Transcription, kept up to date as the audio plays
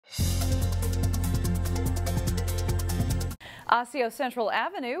Osseo Central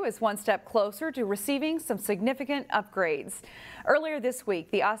Avenue is one step closer to receiving some significant upgrades. Earlier this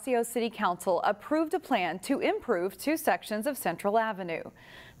week, the Osseo City Council approved a plan to improve two sections of Central Avenue.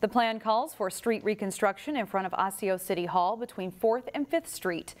 The plan calls for street reconstruction in front of Osseo City Hall between 4th and 5th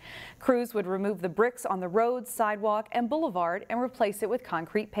Street. Crews would remove the bricks on the road, sidewalk, and boulevard and replace it with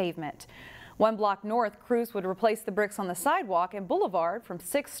concrete pavement. 1 block north, crews would replace the bricks on the sidewalk and boulevard from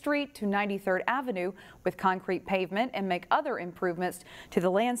 6th Street to 93rd Avenue with concrete pavement and make other improvements to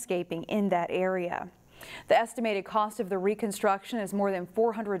the landscaping in that area. The estimated cost of the reconstruction is more than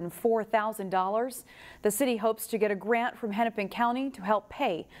 $404,000. The city hopes to get a grant from Hennepin County to help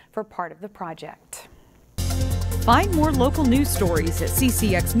pay for part of the project. Find more local news stories at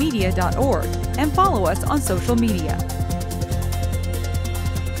ccxmedia.org and follow us on social media.